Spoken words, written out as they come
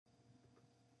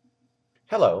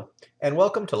Hello, and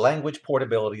welcome to Language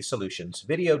Portability Solutions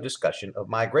video discussion of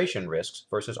migration risks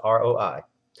versus ROI.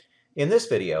 In this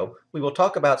video, we will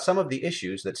talk about some of the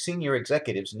issues that senior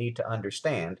executives need to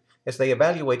understand as they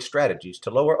evaluate strategies to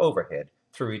lower overhead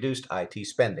through reduced IT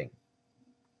spending.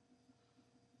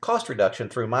 Cost reduction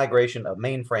through migration of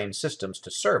mainframe systems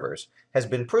to servers has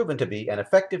been proven to be an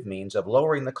effective means of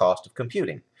lowering the cost of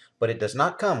computing, but it does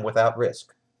not come without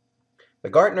risk. The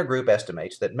Gartner Group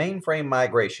estimates that mainframe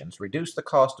migrations reduce the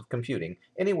cost of computing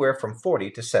anywhere from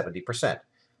 40 to 70%.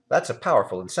 That's a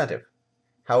powerful incentive.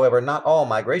 However, not all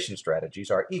migration strategies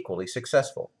are equally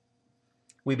successful.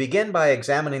 We begin by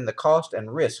examining the cost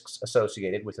and risks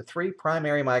associated with the three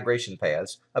primary migration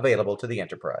paths available to the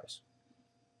enterprise.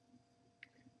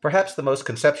 Perhaps the most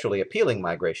conceptually appealing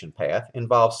migration path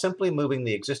involves simply moving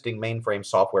the existing mainframe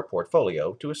software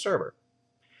portfolio to a server.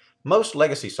 Most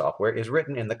legacy software is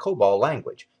written in the COBOL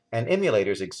language, and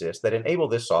emulators exist that enable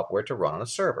this software to run on a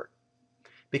server.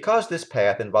 Because this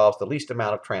path involves the least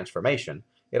amount of transformation,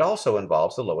 it also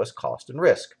involves the lowest cost and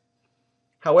risk.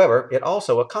 However, it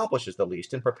also accomplishes the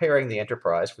least in preparing the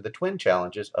enterprise for the twin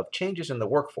challenges of changes in the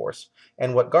workforce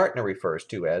and what Gartner refers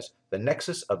to as the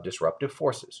nexus of disruptive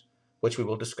forces, which we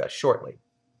will discuss shortly.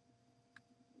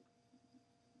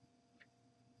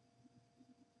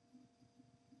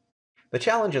 The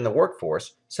challenge in the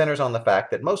workforce centers on the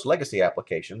fact that most legacy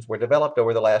applications were developed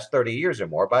over the last 30 years or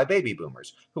more by baby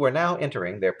boomers who are now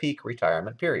entering their peak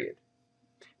retirement period.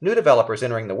 New developers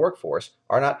entering the workforce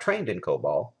are not trained in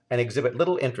COBOL and exhibit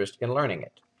little interest in learning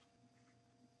it.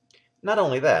 Not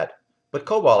only that, but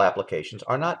COBOL applications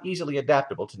are not easily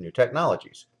adaptable to new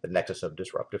technologies, the nexus of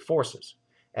disruptive forces,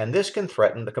 and this can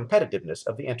threaten the competitiveness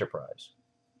of the enterprise.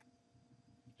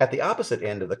 At the opposite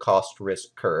end of the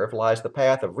cost-risk curve lies the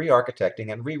path of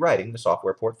re-architecting and rewriting the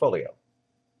software portfolio.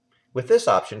 With this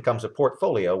option comes a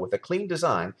portfolio with a clean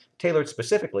design tailored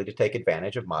specifically to take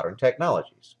advantage of modern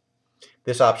technologies.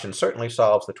 This option certainly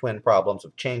solves the twin problems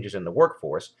of changes in the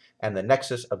workforce and the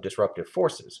nexus of disruptive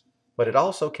forces, but it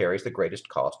also carries the greatest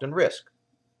cost and risk.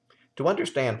 To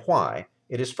understand why,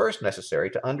 it is first necessary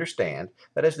to understand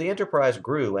that as the enterprise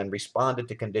grew and responded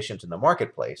to conditions in the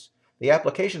marketplace, the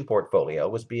application portfolio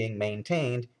was being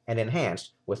maintained and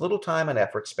enhanced with little time and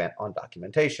effort spent on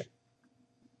documentation.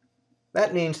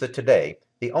 That means that today,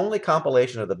 the only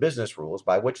compilation of the business rules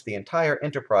by which the entire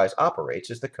enterprise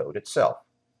operates is the code itself.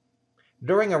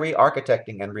 During a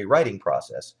re-architecting and rewriting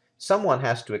process, someone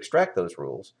has to extract those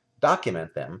rules,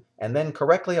 document them, and then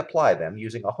correctly apply them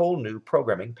using a whole new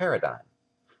programming paradigm.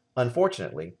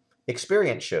 Unfortunately,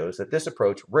 experience shows that this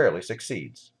approach rarely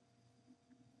succeeds.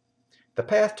 The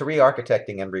path to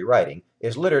re-architecting and rewriting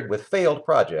is littered with failed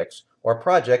projects or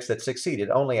projects that succeeded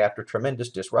only after tremendous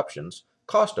disruptions,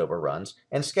 cost overruns,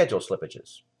 and schedule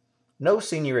slippages. No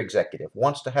senior executive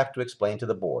wants to have to explain to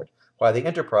the board why the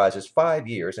enterprise is 5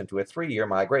 years into a 3-year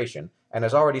migration and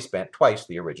has already spent twice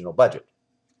the original budget.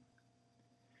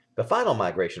 The final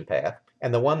migration path,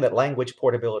 and the one that Language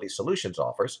Portability Solutions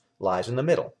offers, lies in the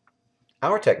middle.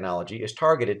 Our technology is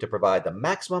targeted to provide the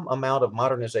maximum amount of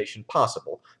modernization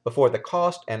possible before the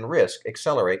cost and risk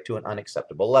accelerate to an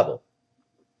unacceptable level.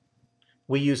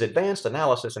 We use advanced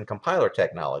analysis and compiler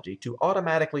technology to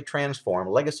automatically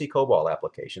transform legacy COBOL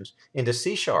applications into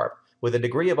C# with a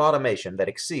degree of automation that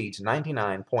exceeds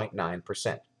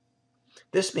 99.9%.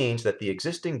 This means that the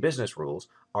existing business rules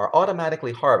are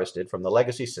automatically harvested from the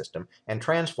legacy system and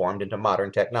transformed into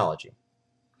modern technology.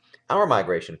 Our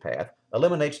migration path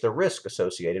eliminates the risk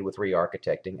associated with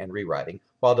re-architecting and rewriting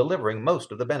while delivering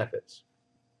most of the benefits.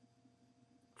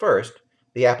 First,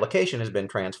 the application has been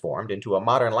transformed into a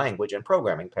modern language and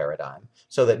programming paradigm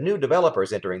so that new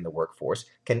developers entering the workforce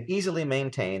can easily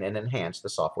maintain and enhance the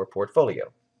software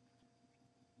portfolio.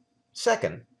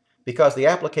 Second, because the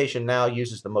application now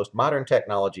uses the most modern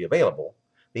technology available,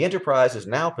 the enterprise is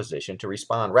now positioned to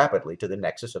respond rapidly to the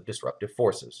nexus of disruptive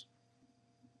forces.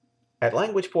 At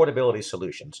Language Portability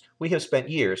Solutions, we have spent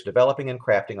years developing and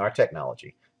crafting our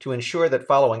technology to ensure that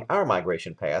following our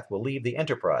migration path will leave the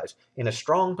enterprise in a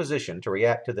strong position to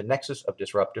react to the nexus of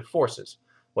disruptive forces,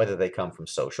 whether they come from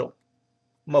social,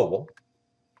 mobile,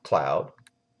 cloud,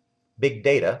 big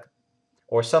data,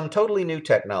 or some totally new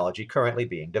technology currently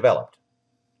being developed.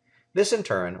 This, in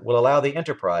turn, will allow the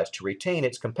enterprise to retain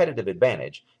its competitive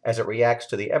advantage as it reacts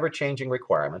to the ever-changing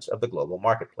requirements of the global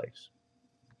marketplace.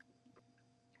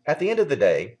 At the end of the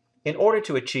day, in order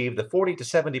to achieve the 40 to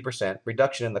 70%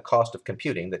 reduction in the cost of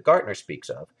computing that Gartner speaks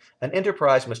of, an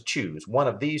enterprise must choose one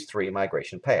of these three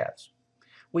migration paths.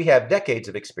 We have decades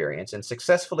of experience in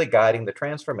successfully guiding the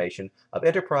transformation of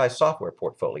enterprise software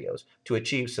portfolios to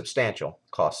achieve substantial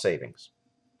cost savings.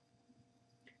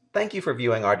 Thank you for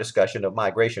viewing our discussion of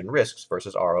migration risks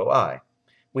versus ROI.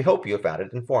 We hope you have found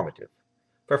it informative.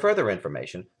 For further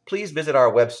information, please visit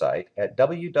our website at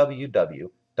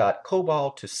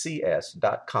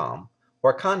www.coboltocs.com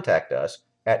or contact us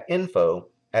at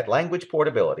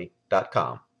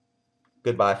info@languageportability.com.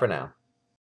 Goodbye for now.